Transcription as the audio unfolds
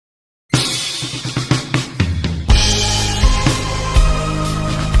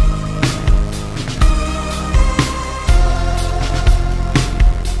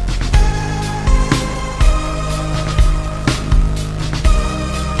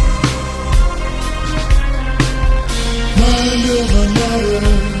over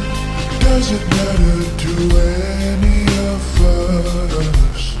matter? Does it matter to any of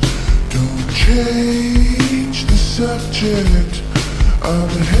us? Don't change the subject.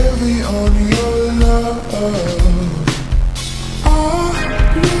 I'm heavy on your love. I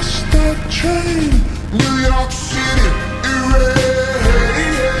missed that train. New York City, erase.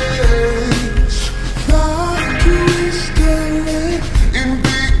 Fly to East L.A. in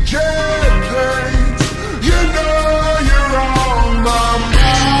big jet planes. You know you're on my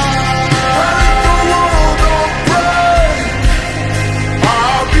mind. And if the world don't break,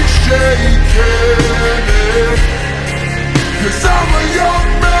 I'll be shaking it. 'Cause I'm a young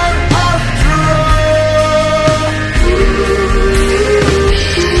man after all.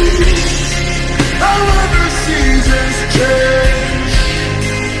 And when the seasons change,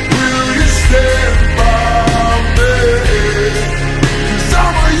 will you stand by me? 'Cause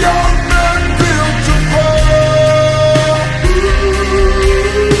I'm a young man built to fall.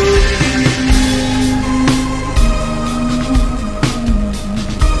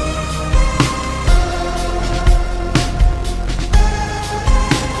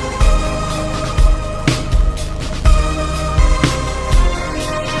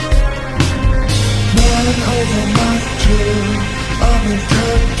 Mind over matter, I'm in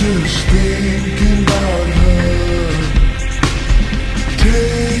tatters thinking about her.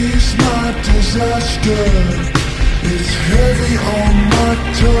 Taste my disaster, it's heavy on my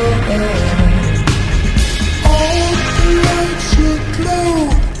tongue. All the lights aglow,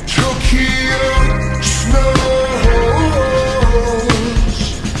 Tokyo snows.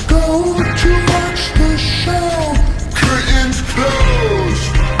 Go to watch the show, curtains close.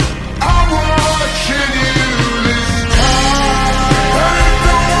 I'm watching you this time. And if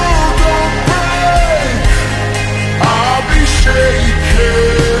the world don't break, I'll be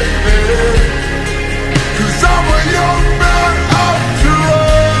shaking it. 'Cause I'm a young man after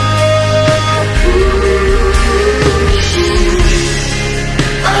all.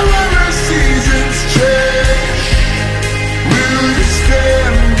 And when the seasons change, will you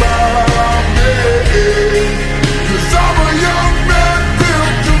stand by me? 'Cause I'm a young man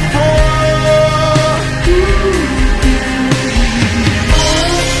built to fall.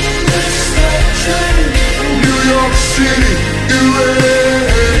 New York City,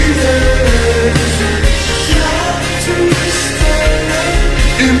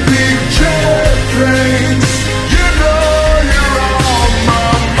 in big jet planes. You know you're on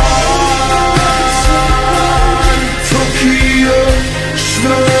my mind. Tokyo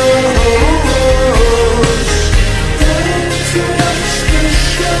snows.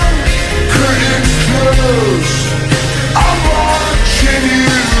 Curtains close. I'm watching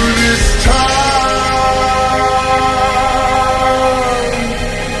you this time.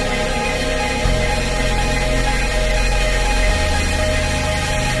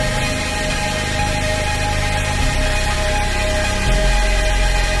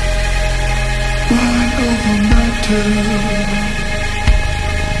 Mind over matter.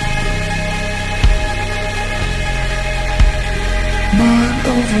 Mind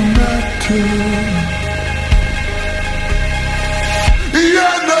over matter. You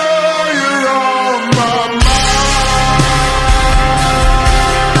know you're on my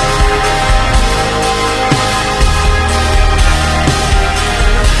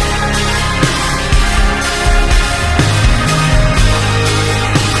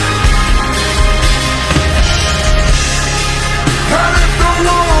And if the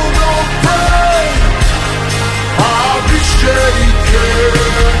world don't break, I'll be shaking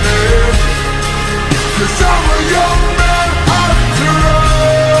it. 'Cause I'm a young man after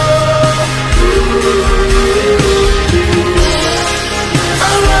all.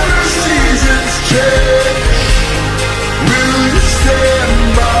 And when the seasons change, will you stand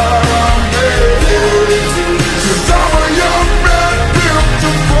by me? 'Cause I'm a young man built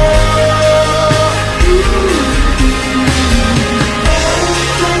to fall.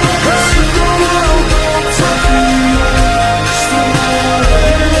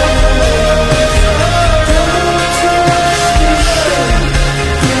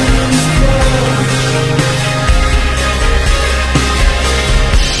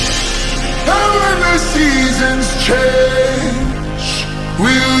 Seasons change,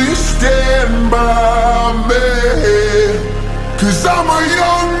 will you stand by me? 'Cause I'm a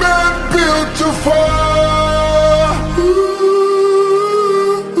young